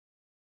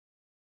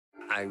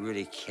I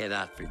really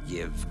cannot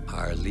forgive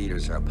our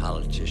leaders, our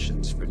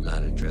politicians, for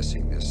not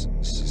addressing this.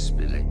 This has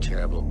been a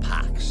terrible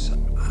pox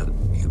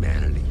on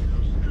humanity.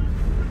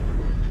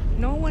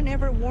 No one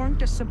ever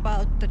warned us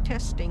about the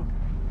testing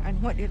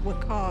and what it would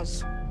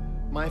cause.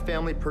 My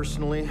family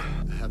personally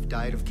have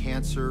died of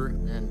cancer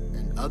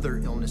and other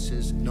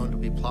illnesses known to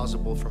be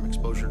plausible from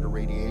exposure to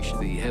radiation.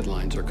 The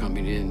headlines are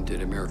coming in,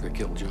 did America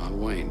kill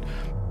John Wayne?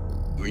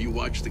 Where you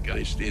watch the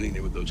guy standing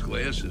there with those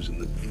glasses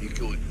and you're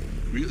going,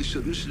 really? So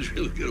this is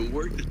really going to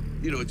work?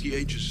 You know, at the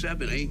age of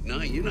 7, 8,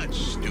 9, you're not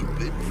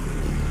stupid.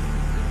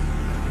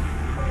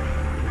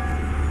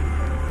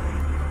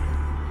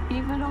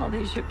 Even all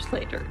these years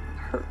later, it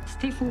hurts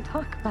to even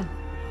talk about.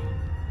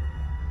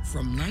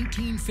 From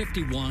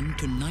 1951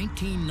 to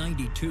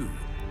 1992,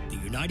 the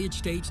United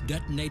States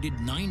detonated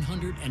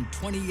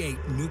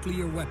 928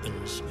 nuclear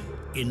weapons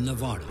in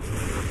Nevada.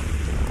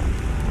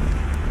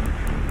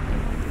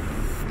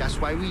 That's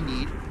why we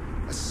need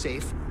a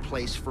safe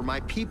place for my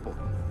people.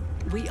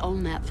 We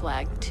own that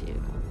flag,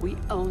 too. We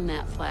own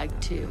that flag,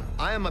 too.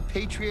 I am a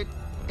patriot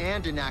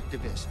and an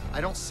activist.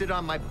 I don't sit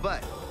on my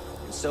butt.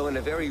 And so in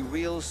a very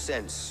real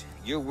sense,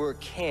 your work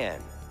can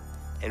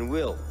and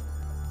will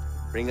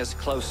bring us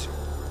closer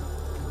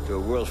to a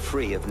world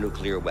free of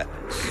nuclear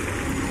weapons.